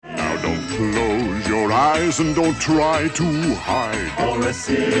Close your eyes and don't try to hide. For a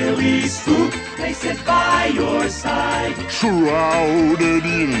silly spook, they sit by your side. Shrouded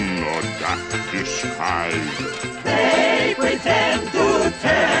in a dark disguise. They pretend to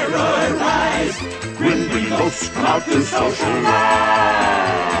terrorize. Grim Grinning Ghosts come out to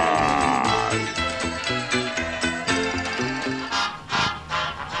socialize.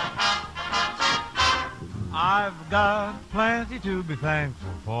 I've got plenty to be thankful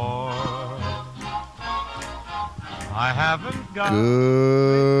for. I haven't got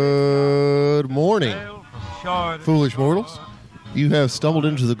Good morning, foolish mortals. You have stumbled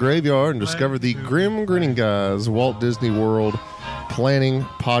into the graveyard and discovered the Grim Grinning Guys Walt Disney World Planning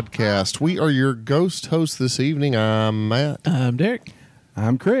Podcast. We are your ghost hosts this evening. I'm Matt. I'm Derek.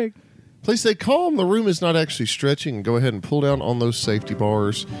 I'm Craig. Please stay calm. The room is not actually stretching. Go ahead and pull down on those safety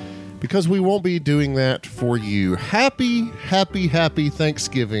bars because we won't be doing that for you. Happy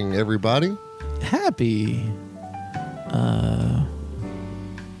Thanksgiving, everybody. Happy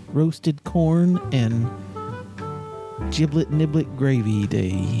roasted corn and giblet niblet gravy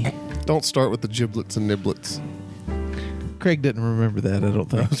day. Don't start with the giblets and niblets. Craig didn't remember that, I don't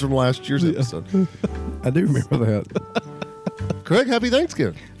think. That was from last year's episode. I do remember that. Craig, happy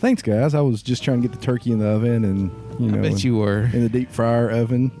Thanksgiving. Thanks, guys. I was just trying to get the turkey in the oven and, I bet you were. in the deep fryer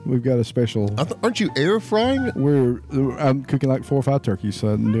oven. We've got a special. Aren't you air frying it? I'm cooking like 4 or 5 turkeys, so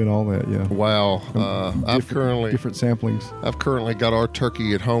I'm doing all that, yeah. Wow. I've currently different samplings. I've currently got our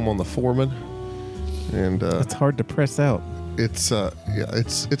turkey at home on the Foreman, and It's hard to press out. it's going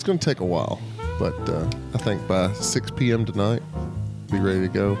to take a while, but I think by 6 p.m. tonight, be ready to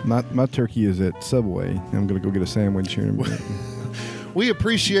go. My turkey is at Subway. I'm going to go get a sandwich here in a minute. We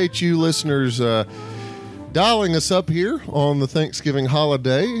appreciate you listeners dialing us up here on the Thanksgiving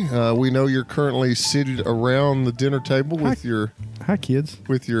holiday. We know you're currently seated around the dinner table with your Hi, kids.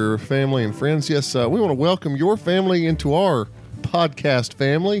 with your family and friends. Yes, we want to welcome your family into our podcast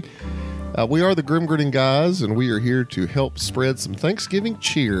family. We are the Grim Grinning Guys, and we are here to help spread some Thanksgiving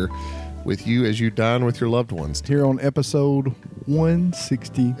cheer with you as you dine with your loved ones. Here on episode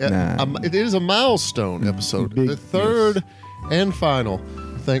 169. It is a milestone episode, Big, the third and final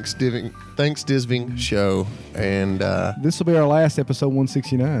Thanksgiving show, and This will be our last episode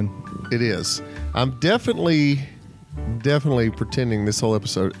 169. it is. I'm definitely pretending this whole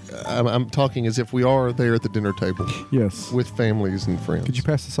episode. I'm talking as if we are there at the dinner table Yes. with families and friends. Could you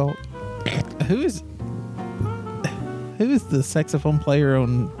pass the salt? Who is the saxophone player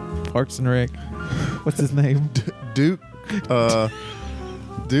on Parks and Rec? What's his name? Duke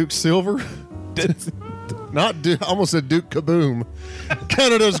Silver? Not Duke. I almost said Duke Kaboom.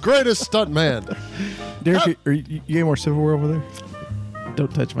 Canada's greatest stuntman. Derek, you get more silverware over there?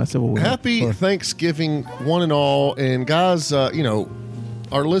 Don't touch my silverware. Happy Thanksgiving, one and all. And guys, our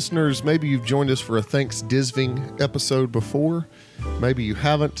listeners, maybe you've joined us for a Thanksgiving episode before. Maybe you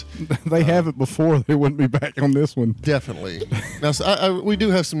haven't. They haven't before. They wouldn't be back on this one. Definitely. Now, we do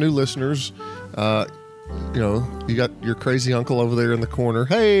have some new listeners. You got your crazy uncle over there in the corner.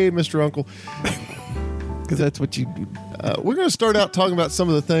 Hey, Mr. Uncle. Because that's what you do. We're going to start out talking about some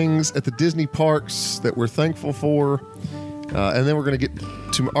of the things at the Disney parks that we're thankful for. And then we're going to get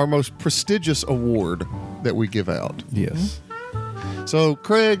to our most prestigious award that we give out. Yes. So,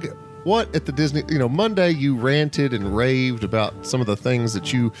 Craig, what at the Disney, Monday you ranted and raved about some of the things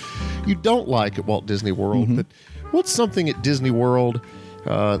that you don't like at Walt Disney World. Mm-hmm. But what's something at Disney World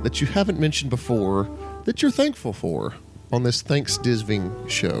that you haven't mentioned before that you're thankful for on this Thanksgiving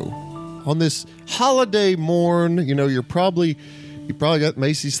show? On this holiday morn, you probably got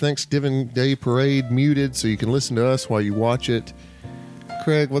Macy's Thanksgiving Day Parade muted so you can listen to us while you watch it.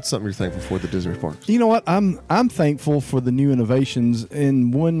 Craig, what's something you're thankful for at the Disney parks? You know what? I'm thankful for the new innovations,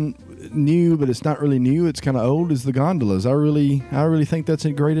 and one new, but it's not really new. It's kind of old. Is the gondolas? I really think that's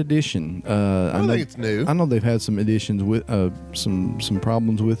a great addition. I think it's new. I know they've had some additions with some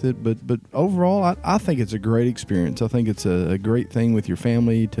problems with it, but overall, I think it's a great experience. I think it's a great thing with your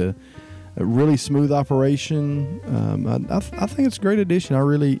family to. A really smooth operation. I think it's a great addition. I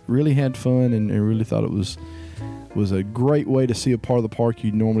really had fun and really thought it was a great way to see a part of the park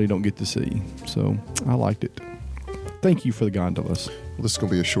you normally don't get to see. So I liked it. Thank you for the gondolas. Well, this is going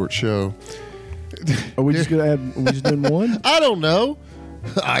to be a short show. Are we just going to add? Are we just doing one? I don't know.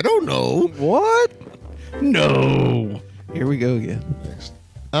 What? No. Here we go again. Next.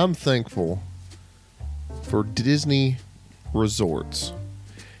 I'm thankful for Disney resorts.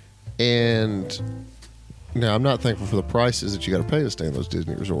 And now I'm not thankful for the prices that you got to pay to stay in those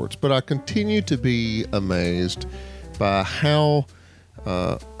Disney resorts, but I continue to be amazed by how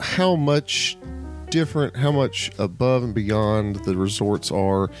much different, how much above and beyond the resorts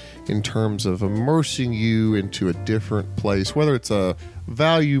are in terms of immersing you into a different place, whether it's a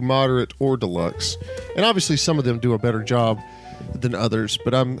value, moderate, or deluxe. And obviously some of them do a better job than others,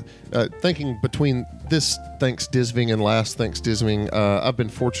 but I'm thinking between this Thanks Disneying and last Thanks Disneying, I've been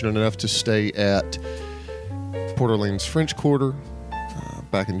fortunate enough to stay at Port Orleans French Quarter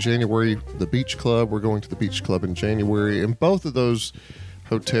back in January. The Beach Club, we're going to the Beach Club in January, and both of those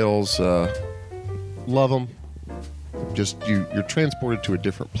hotels, love them. Just you're transported to a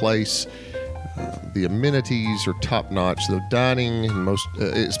different place. The amenities are top notch. The dining, and most,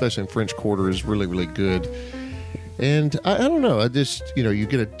 especially in French Quarter, is really, really good. And I don't know, I just, you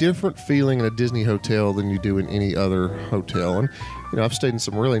get a different feeling in a Disney hotel than you do in any other hotel. And, I've stayed in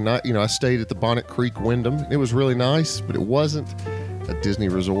some really nice, I stayed at the Bonnet Creek Wyndham. It was really nice, but it wasn't a Disney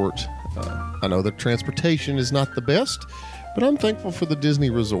resort. I know the transportation is not the best, but I'm thankful for the Disney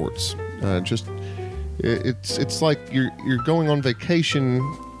resorts. It's like you're going on vacation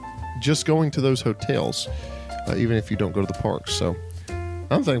just going to those hotels, even if you don't go to the parks. So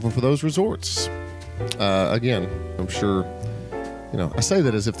I'm thankful for those resorts. Again, I'm sure, I say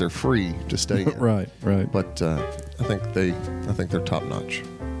that as if they're free to stay in. Right. But I think they're top notch.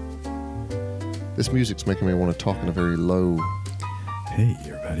 This music's making me want to talk in a very low. Hey,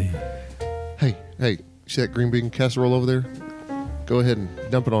 everybody. Hey, see that green bean casserole over there? Go ahead and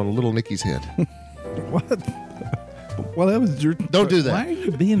dump it on little Nicky's head. What? Well, that was your. Don't do that. Why are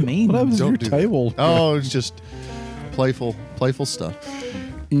you being mean? Well, that was Don't your do that. table. Oh, it's just playful stuff.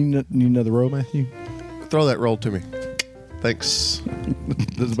 You know the roll, Matthew? Throw that roll to me. Thanks.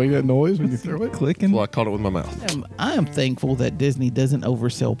 Does it make that noise when you throw it? Clicking. Well, I caught it with my mouth. I am thankful that Disney doesn't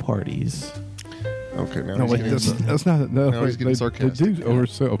oversell parties. Okay, now No, he's wait, getting that's not. No, Now he's getting sarcastic. They do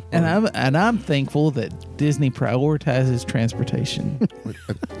oversell. And I'm thankful that Disney prioritizes transportation.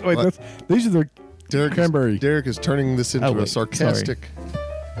 Wait, these are the Derek cranberry. Derek is turning this into Oh, a wait, sarcastic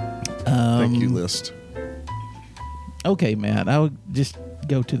thank you list. Okay, Matt, I'll just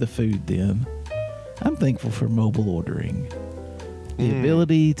go to the food then. I'm thankful for mobile ordering. The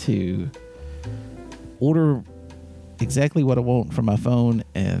ability to order exactly what I want from my phone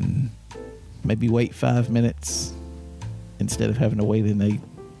and maybe wait 5 minutes instead of having to wait in a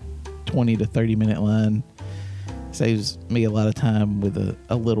 20 to 30 minute line saves me a lot of time with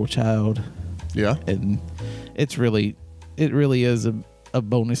a little child. Yeah. And it really is a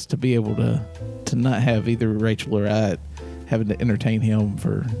bonus to be able to not have either Rachel or I having to entertain him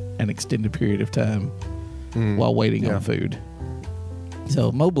for an extended period of time while waiting on food.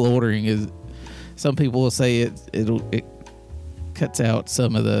 So mobile ordering is, some people will say it cuts out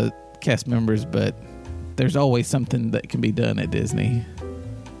some of the cast members, but there's always something that can be done at Disney.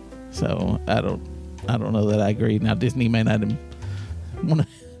 So I don't know that I agree. Now Disney may not want to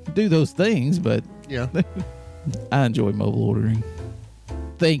do those things, but Yeah. I enjoy mobile ordering.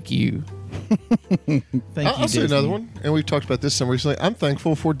 Thank you. I'll say another one, and we've talked about this some recently. I'm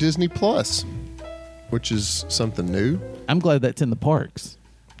thankful for Disney Plus, which is something new. I'm glad that's in the parks.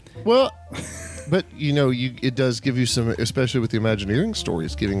 Well, but it does give you some, especially with the Imagineering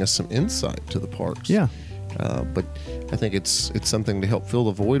stories, giving us some insight to the parks. Yeah. But I think it's something to help fill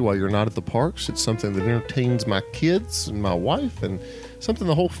the void while you're not at the parks. It's something that entertains my kids and my wife, and something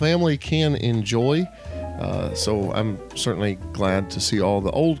the whole family can enjoy. So I'm certainly glad to see all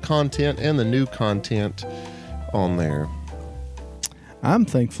the old content and the new content on there. I'm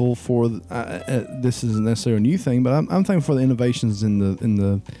thankful for this isn't necessarily a new thing, but I'm thankful for the innovations in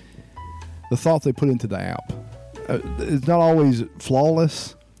the thought they put into the app. It's not always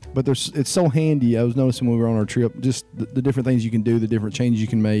flawless, but it's so handy. I was noticing when we were on our trip, just the different things you can do, the different changes you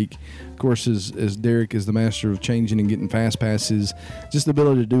can make. Of course, as Derek is the master of changing and getting fast passes, just the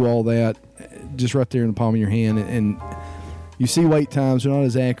ability to do all that just right there in the palm of your hand. And you see wait times, they're not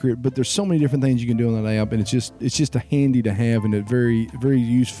as accurate, but there's so many different things you can do on that app, and it's just a handy to have, and a very, very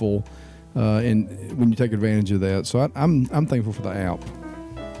useful and when you take advantage of that. So I'm thankful for the app.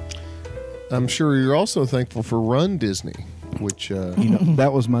 I'm sure you're also thankful for Run Disney, which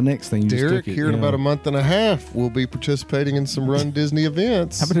that was my next thing. You Derek, just took it, here in about a month and a half, will be participating in some Run Disney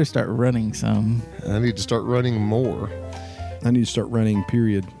events. I better start running some. I need to start running more. I need to start running,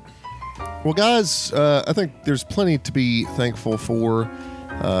 period. Well, guys, I think there's plenty to be thankful for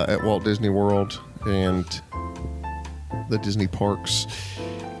at Walt Disney World and the Disney parks.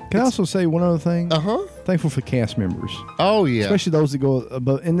 Can I also say one other thing? Thankful for cast members. Oh, yeah. Especially those that go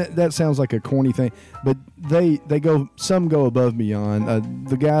above, and that sounds like a corny thing, but some go above and beyond.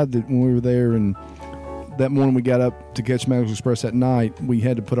 The guy that when we were there and that morning we got up to catch Magical Express at night, we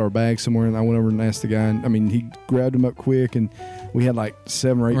had to put our bags somewhere, and I went over and asked the guy. And, I mean, he grabbed them up quick, and we had like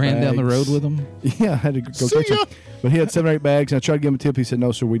 7 or 8 Ran bags. down the road with them. Yeah, I had to go catch ya. him. But he had 7 or 8 bags, and I tried to give him a tip. He said,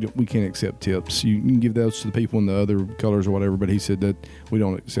 "No, sir, we can't accept tips. You can give those to the people in the other colors or whatever." But he said that we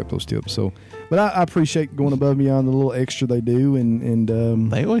don't accept those tips. So, but I appreciate going above and beyond the little extra they do,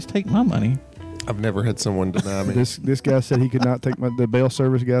 and They always take my money. I've never had someone deny me. this guy said he could not take the bail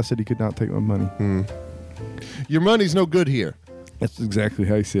service guy said he could not take my money. Your money's no good here. That's exactly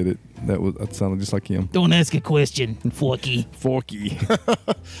how he said it. That sounded just like him. Don't ask a question, Forky. Forky.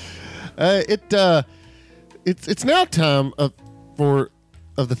 It's now time of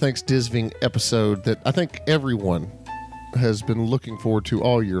the Thanksgiving episode that I think everyone has been looking forward to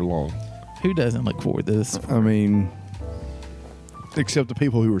all year long. Who doesn't look forward to this? I mean, except the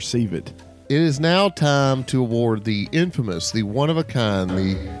people who receive it. It is now time to award the infamous, the one-of-a-kind,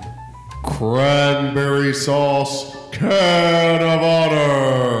 the Cranberry Sauce Can of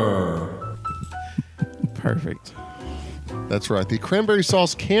Honor. Perfect. That's right. The Cranberry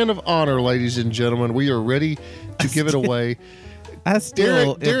Sauce Can of Honor, ladies and gentlemen. We are ready to give it away. I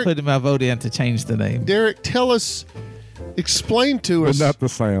still Derek- am putting my vote in to change the name. Derek, explain to us. But not the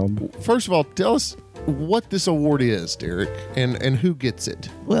sound. First of all, tell us what this award is, Derek, and who gets it.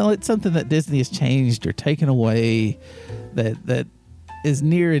 Well, it's something that Disney has changed or taken away that is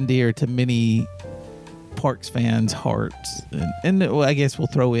near and dear to many parks fans' hearts. And well, I guess we'll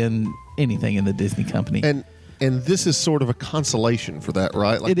throw in anything in the Disney company. And this is sort of a consolation for that,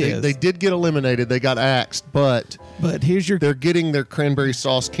 right? Like It is. They did get eliminated. They got axed, but here's your they're getting their Cranberry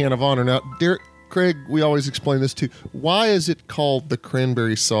Sauce Can of Honor. Now, Derek, Craig, we always explain this too. Why is it called the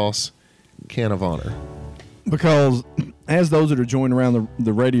Cranberry Sauce Can of Honor? Because as those that are joining around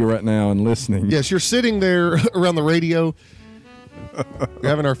the radio right now and listening. Yes, you're sitting there around the radio. We're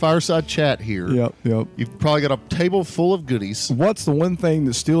having our fireside chat here. Yep. You've probably got a table full of goodies. What's the one thing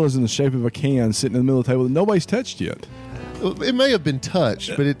that still is in the shape of a can sitting in the middle of the table that nobody's touched yet? It may have been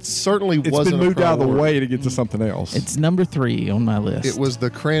touched, but it certainly It's wasn't been moved a out of the priority. way to get to something else. It's number 3 on my list. It was the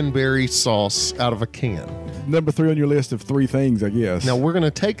cranberry sauce out of a can. number 3 on your list of 3 things, I guess. Now we're going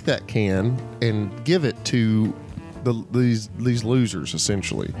to take that can and give it to these losers,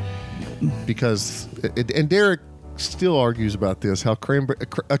 essentially, because and Derek still argues about this, how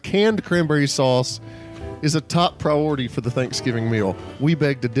a canned cranberry sauce is a top priority for the Thanksgiving meal. We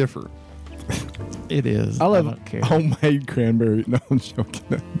beg to differ. It is. I love don't care. homemade cranberry. No, I'm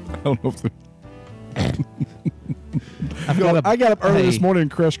joking. I don't know if I got up early this morning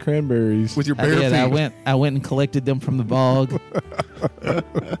and crushed cranberries. With your I bare did. feet. I went and collected them from the bog,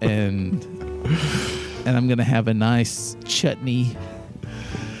 and I'm gonna have a nice chutney.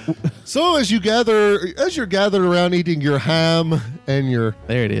 So as you're gathered around eating your ham and your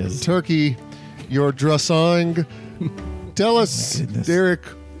There it is. turkey, your dressing, tell us, goodness. Derek,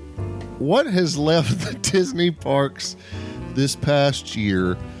 what has left the Disney parks this past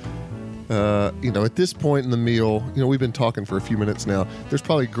year? At this point in the meal, we've been talking for a few minutes now. There's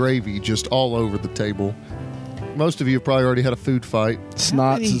probably gravy just all over the table. Most of you have probably already had a food fight.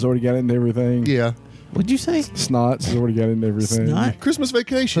 Snots has already got into everything. Yeah. What'd you say? Snots has already got into everything. Snot? Christmas The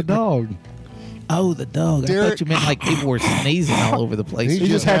vacation. dog. Oh, the dog. I Derek- thought you meant like people were sneezing all over the place. He's He's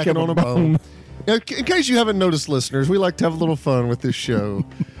just just hacking hacking on a a bone. bone. In case you haven't noticed, listeners, we like to have a little fun with this show,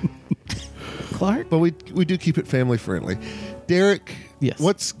 Clark? but we do keep it family friendly. Derek, Yes.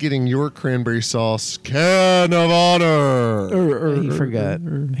 what's getting your cranberry sauce can of honor? He forgot.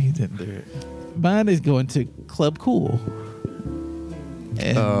 He didn't do it. Mine is going to Club Cool.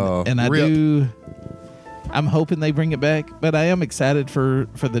 And I rip. do. I'm hoping they bring it back, but I am excited for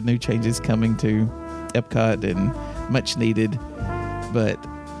the new changes coming to Epcot and much needed. But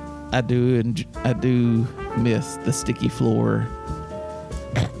I do miss the sticky floor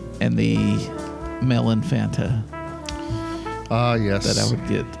and the melon Fanta Ah, yes. that I would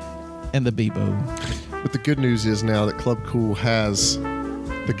get, and the Bebo. But the good news is now that Club Cool has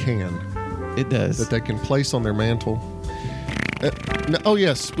the can It does. that they can place on their mantle. Oh,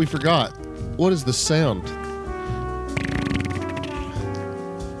 yes, we forgot. What is the sound?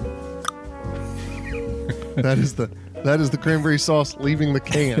 That is the cranberry sauce leaving the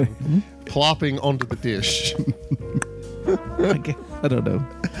can, plopping onto the dish. I don't know.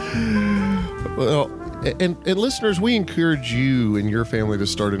 Well, and listeners, we encourage you and your family to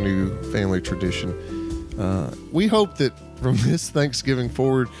start a new family tradition. We hope that from this Thanksgiving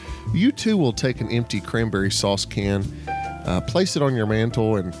forward, you too will take an empty cranberry sauce can, place it on your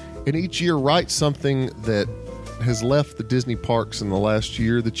mantle, and each year write something that has left the Disney parks in the last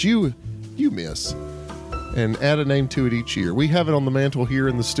year that you miss. and add a name to it each year. We have it on the mantle here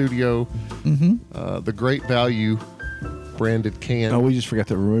in the studio. The Great Value branded can. Oh, we just forgot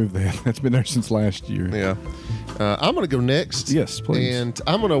to remove that. That's been there since last year. Yeah. I'm going to go next. Yes, please. And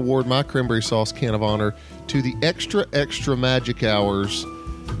I'm going to award my cranberry sauce can of honor to the extra, extra magic hours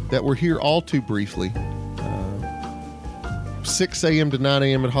that were here all too briefly. 6 a.m. to 9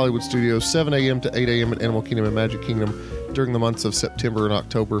 a.m. at Hollywood Studios, 7 a.m. to 8 a.m. at Animal Kingdom and Magic Kingdom during the months of September and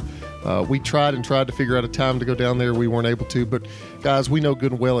October. We tried to figure out a time to go down there. We weren't able to. But, guys, we know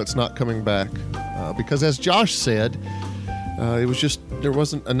good and well it's not coming back. Because as Josh said, it was just there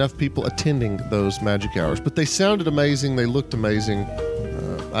wasn't enough people attending those magic hours. But they sounded amazing. They looked amazing.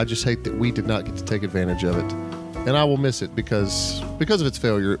 I just hate that we did not get to take advantage of it. And I will miss it because of its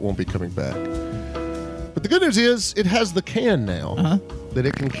failure, it won't be coming back. But the good news is it has the can now that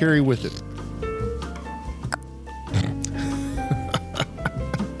it can carry with it.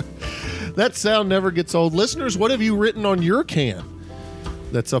 That sound never gets old. Listeners, what have you written on your can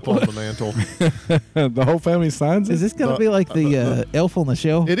that's up on the mantle? The whole family signs it? Is this going to be like the Elf on the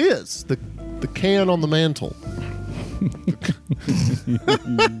Shelf? It is. The can on the mantle.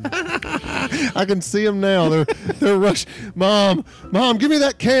 I can see them now. They're rushing. Mom, give me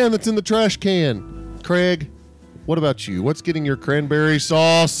that can that's in the trash can. Craig, what about you? What's getting your cranberry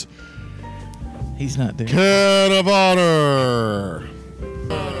sauce He's not there. can of honor?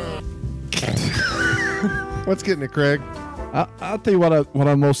 What's getting it, Craig? I'll tell you what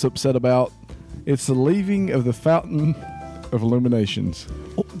I'm most upset about. It's the leaving of the Fountain of Illuminations.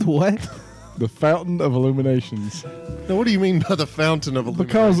 What? The Fountain of Illuminations. Now, what do you mean by the Fountain of Illumination?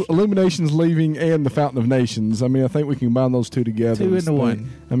 Because Illuminations leaving and the Fountain of Nations. I mean, I think we can combine those two together. Two into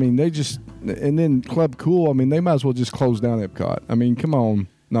one. I mean, they just... And then Club Cool, I mean, they might as well just close down Epcot. I mean, come on.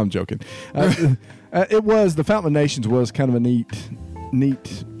 No, I'm joking. It was... The Fountain of Nations was kind of a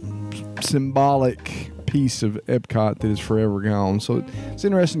neat symbolic piece of Epcot that is forever gone. So it's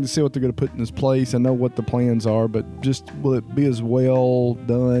interesting to see what they're going to put in this place. I know what the plans are, but just will it be as well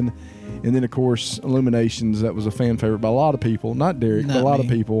done? And then, of course, Illuminations, that was a fan favorite by a lot of people. Not Derek, but a lot of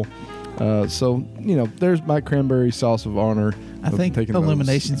people. So, there's my cranberry sauce of honor. I think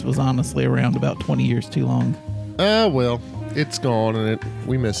Illuminations was honestly around about 20 years too long. Well, it's gone, and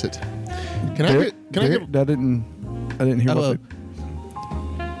we miss it. I didn't hear what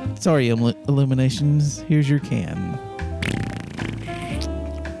Sorry, Illuminations. Here's your can.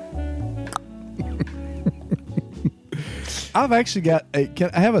 I've actually got I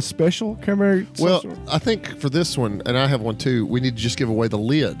have a special cranberry sauce? Well, I think for this one, and I have one too, we need to just give away the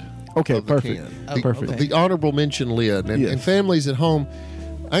lid. Okay, of the perfect. can. Perfect. The honorable mention lid. And families at home,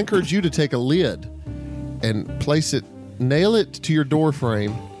 I encourage you to take a lid and nail it to your door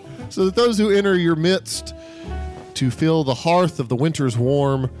frame so that those who enter your midst to feel the hearth of the winter's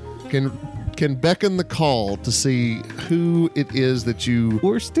warm can beckon the call to see who it is that you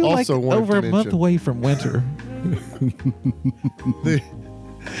We're still also like wanted over to a month mention. away from winter.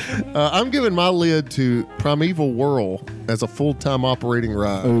 I'm giving my lid to Primeval Whirl as a full-time operating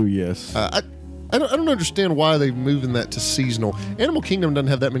ride. Oh, yes. I don't understand why they're moving that to seasonal. Animal Kingdom doesn't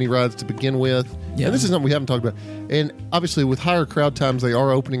have that many rides to begin with. Yeah. And this is something we haven't talked about. And obviously with higher crowd times, they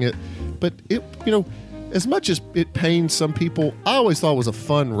are opening it. But as much as it pains some people, I always thought it was a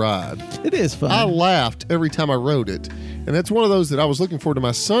fun ride. It is fun. I laughed every time I rode it. And that's one of those that I was looking forward to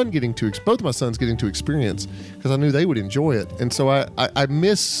my son both of my sons getting to experience because I knew they would enjoy it. And so I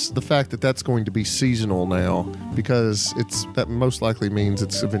miss the fact that that's going to be seasonal now because that most likely means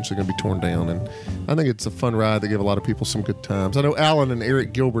it's eventually going to be torn down. And I think it's a fun ride that give a lot of people some good times. I know Alan and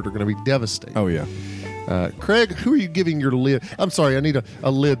Eric Gilbert are going to be devastated. Oh, yeah. Craig, who are you giving your lid? I'm sorry, I need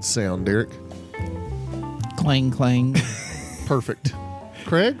a lid sound, Derek. Clang, clang. Perfect.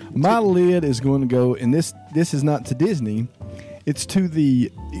 Craig? My lid is going to go, and this is not to Disney. It's to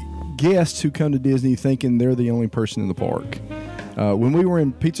the guests who come to Disney thinking they're the only person in the park. When we were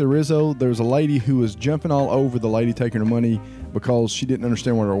in Pizza Rizzo, there was a lady who was jumping all over the lady taking her money because she didn't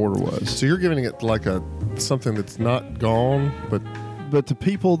understand what her order was. So you're giving it like something that's not gone, but to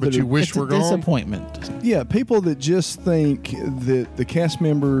people that you wish It's were a gone? disappointment. Yeah, people that just think that the cast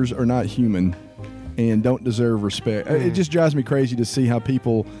members are not human and don't deserve respect. It just drives me crazy to see how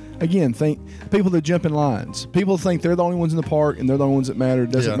people, again, think people that jump in lines. People think they're the only ones in the park and they're the only ones that matter.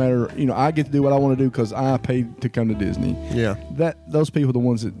 It doesn't matter. I get to do what I want to do because I paid to come to Disney. Yeah. Those people are the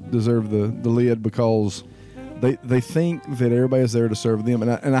ones that deserve the lid because they think that everybody is there to serve them.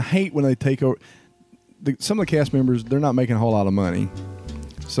 And I hate when they take over. Some of the cast members, they're not making a whole lot of money.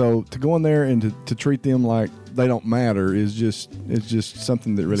 So to go in there and to treat them like they don't matter is just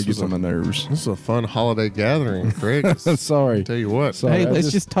something that really This gets was on my nerves. This is a fun holiday gathering, Craig. Sorry. Tell you what. Sorry. Hey, I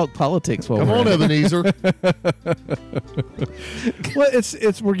let's just talk politics while Come we're on, at it. Ebenezer. Well,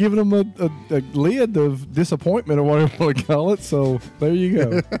 it's we're giving them a lid of disappointment or whatever you want to call it. So there you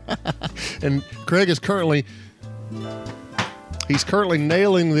go. And Craig is currently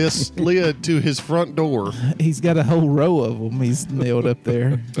nailing this lid to his front door. He's got a whole row of them he's nailed up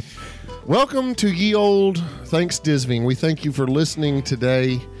there. Welcome to Ye Old Thanks Disving. We thank you for listening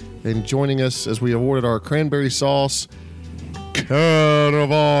today and joining us as we awarded our cranberry sauce Can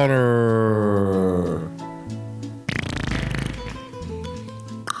of Honor.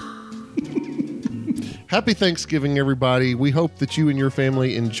 Happy Thanksgiving, everybody. We hope that you and your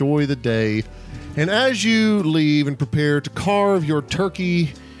family enjoy the day. And as you leave and prepare to carve your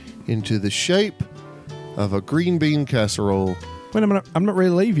turkey into the shape of a green bean casserole, Wait a minute, I'm not ready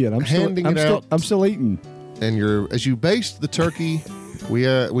to leave yet. I'm Handing it out. I'm still eating. and as you baste the turkey, we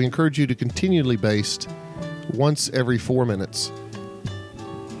encourage you to continually baste once every 4 minutes.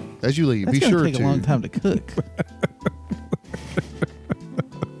 As you leave, That's be gonna sure take to a long time to cook.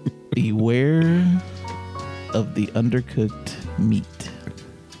 Beware of the undercooked meat.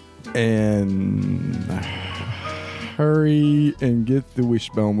 And hurry and get the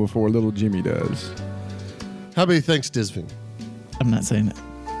wishbone before little Jimmy does. Happy Thanksgiving. I'm not saying it.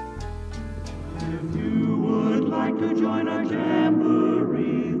 If you would like to join our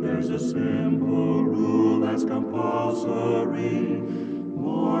jamboree, there's a simple rule that's compulsory.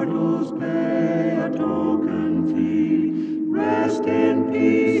 Mortals pay a token fee. Rest in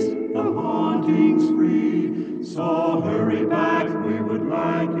peace, the haunting's free. So hurry back